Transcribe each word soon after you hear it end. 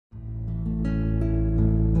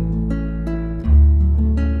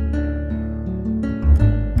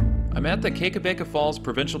at the Kakabeka Falls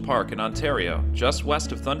Provincial Park in Ontario, just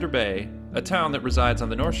west of Thunder Bay, a town that resides on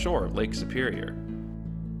the north shore of Lake Superior.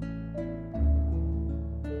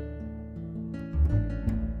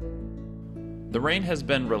 The rain has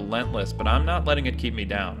been relentless, but I'm not letting it keep me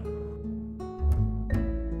down.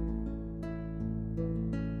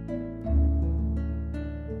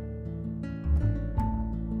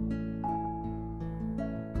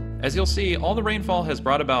 As you'll see, all the rainfall has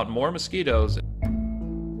brought about more mosquitoes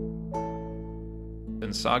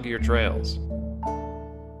and soggier trails.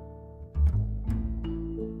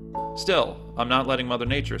 Still, I'm not letting Mother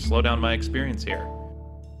Nature slow down my experience here.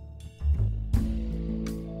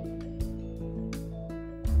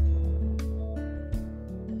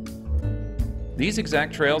 These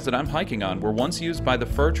exact trails that I'm hiking on were once used by the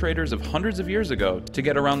fur traders of hundreds of years ago to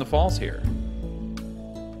get around the falls here.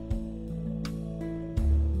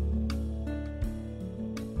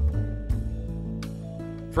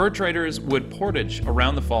 Fur traders would portage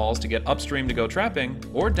around the falls to get upstream to go trapping,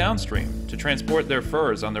 or downstream to transport their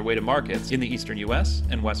furs on their way to markets in the eastern US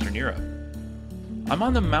and western Europe. I'm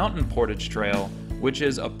on the Mountain Portage Trail, which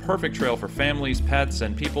is a perfect trail for families, pets,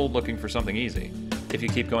 and people looking for something easy. If you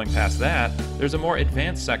keep going past that, there's a more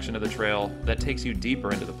advanced section of the trail that takes you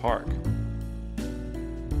deeper into the park.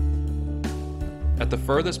 At the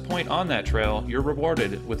furthest point on that trail, you're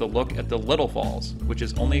rewarded with a look at the Little Falls, which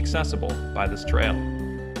is only accessible by this trail.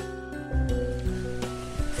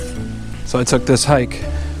 So I took this hike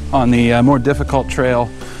on the more difficult trail,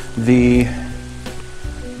 the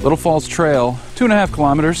Little Falls Trail, 2.5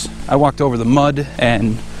 kilometers. I walked over the mud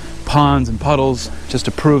and ponds and puddles just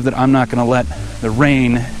to prove that I'm not going to let the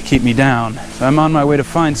rain keep me down. So I'm on my way to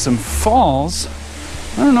find some falls.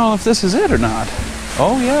 I don't know if this is it or not.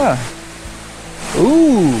 Oh yeah.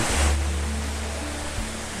 Ooh.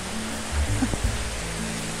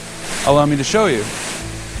 Allow me to show you.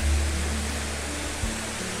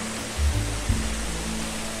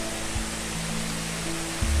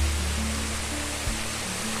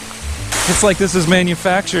 It's like this is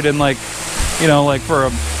manufactured in like, you know, like for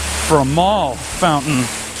a mall fountain.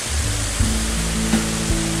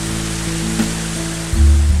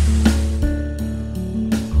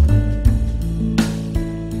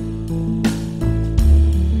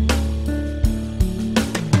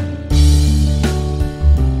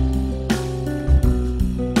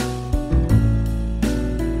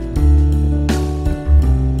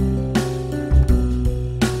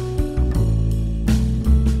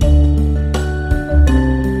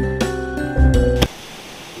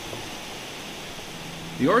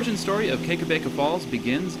 The origin story of Kakabeka Falls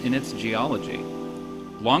begins in its geology.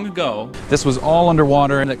 Long ago, this was all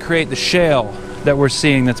underwater, and that create the shale that we're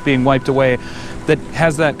seeing that's being wiped away, that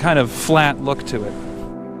has that kind of flat look to it.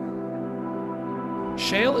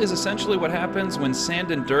 Shale is essentially what happens when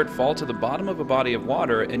sand and dirt fall to the bottom of a body of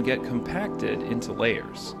water and get compacted into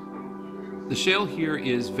layers. The shale here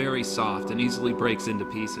is very soft and easily breaks into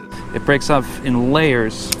pieces. It breaks up in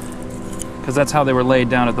layers because that's how they were laid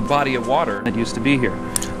down at the body of water that used to be here.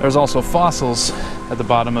 There's also fossils at the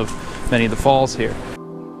bottom of many of the falls here.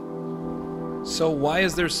 So why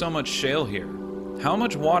is there so much shale here? How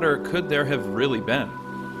much water could there have really been?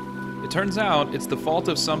 It turns out it's the fault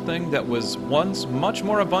of something that was once much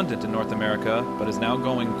more abundant in North America, but is now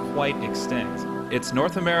going quite extinct. It's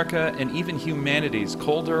North America and even humanity's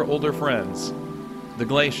colder, older friends, the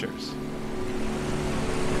glaciers.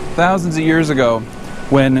 Thousands of years ago,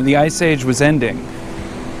 when the Ice Age was ending,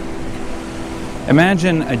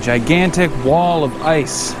 imagine a gigantic wall of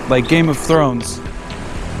ice, like Game of Thrones,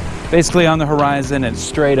 basically on the horizon and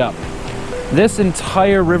straight up. This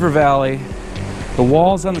entire river valley, the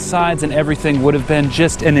walls on the sides and everything would have been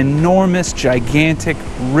just an enormous, gigantic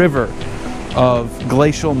river of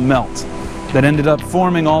glacial melt that ended up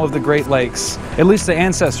forming all of the Great Lakes, at least the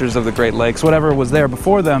ancestors of the Great Lakes, whatever was there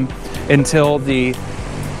before them, until the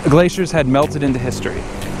glaciers had melted into history.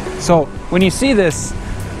 So when you see this,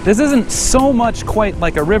 this isn't so much quite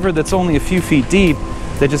like a river that's only a few feet deep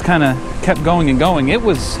that just kind of kept going and going. It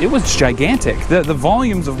was gigantic. The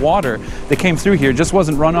volumes of water that came through here just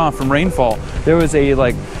wasn't runoff from rainfall. There was a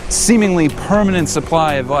like seemingly permanent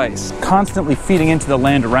supply of ice constantly feeding into the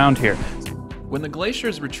land around here. When the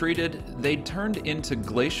glaciers retreated, they turned into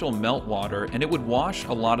glacial meltwater, and it would wash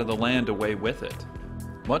a lot of the land away with it.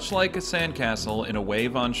 Much like a sandcastle in a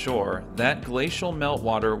wave on shore, that glacial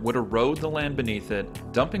meltwater would erode the land beneath it,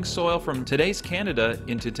 dumping soil from today's Canada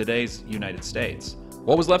into today's United States.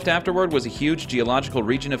 What was left afterward was a huge geological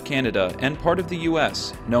region of Canada and part of the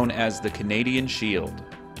US, known as the Canadian Shield.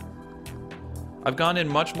 I've gone in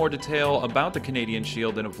much more detail about the Canadian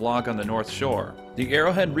Shield in a vlog on the North Shore. The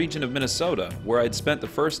Arrowhead region of Minnesota, where I'd spent the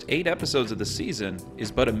first 8 episodes of the season,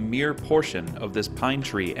 is but a mere portion of this pine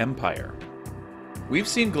tree empire. We've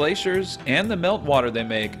seen glaciers and the meltwater they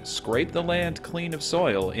make scrape the land clean of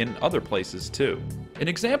soil in other places too. An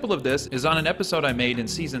example of this is on an episode I made in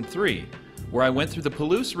Season 3, where I went through the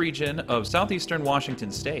Palouse region of southeastern Washington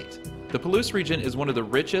state. The Palouse region is one of the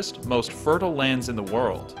richest, most fertile lands in the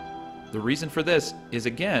world. The reason for this is,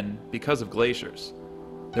 again, because of glaciers.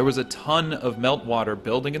 There was a ton of meltwater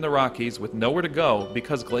building in the Rockies with nowhere to go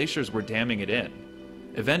because glaciers were damming it in.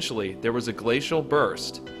 Eventually, there was a glacial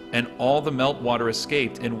burst, and all the meltwater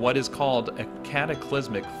escaped in what is called a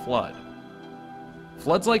cataclysmic flood.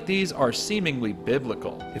 Floods like these are seemingly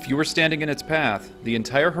biblical. If you were standing in its path, the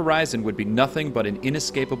entire horizon would be nothing but an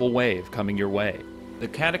inescapable wave coming your way. The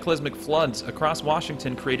cataclysmic floods across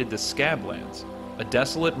Washington created the Scablands, a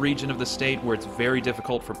desolate region of the state where it's very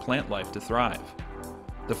difficult for plant life to thrive.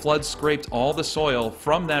 The floods scraped all the soil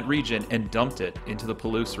from that region and dumped it into the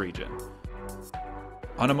Palouse region.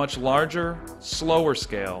 On a much larger, slower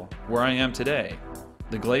scale, where I am today,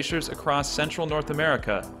 the glaciers across central North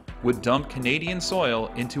America would dump Canadian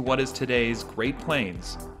soil into what is today's Great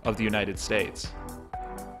Plains of the United States.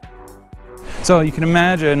 So you can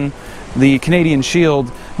imagine the Canadian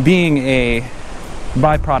Shield being a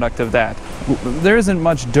byproduct of that. There isn't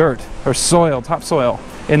much dirt or soil, topsoil,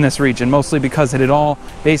 in this region, mostly because it had all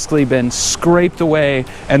basically been scraped away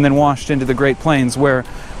and then washed into the Great Plains, where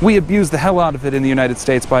we abuse the hell out of it in the United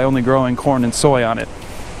States by only growing corn and soy on it.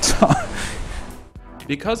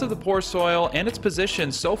 Because of the poor soil and its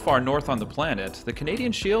position so far north on the planet, the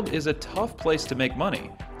Canadian Shield is a tough place to make money,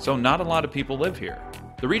 so not a lot of people live here.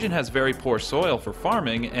 The region has very poor soil for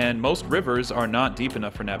farming, and most rivers are not deep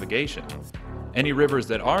enough for navigation. Any rivers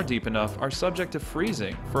that are deep enough are subject to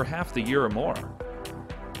freezing for half the year or more.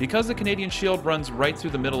 Because the Canadian Shield runs right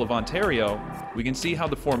through the middle of Ontario, we can see how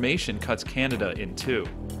the formation cuts Canada in two.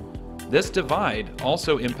 This divide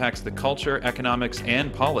also impacts the culture, economics,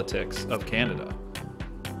 and politics of Canada.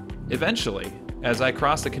 Eventually, as I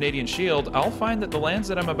cross the Canadian Shield, I'll find that the lands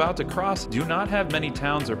that I'm about to cross do not have many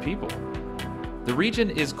towns or people. The region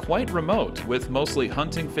is quite remote, with mostly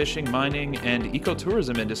hunting, fishing, mining, and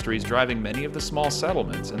ecotourism industries driving many of the small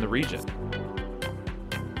settlements in the region.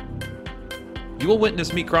 You will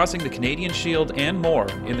witness me crossing the Canadian Shield and more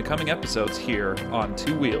in the coming episodes here on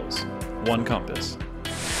Two Wheels, One Compass.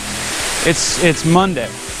 It's Monday.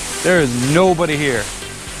 There is nobody here.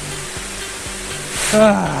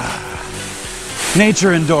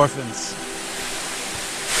 Nature endorphins.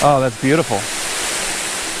 Oh, that's beautiful.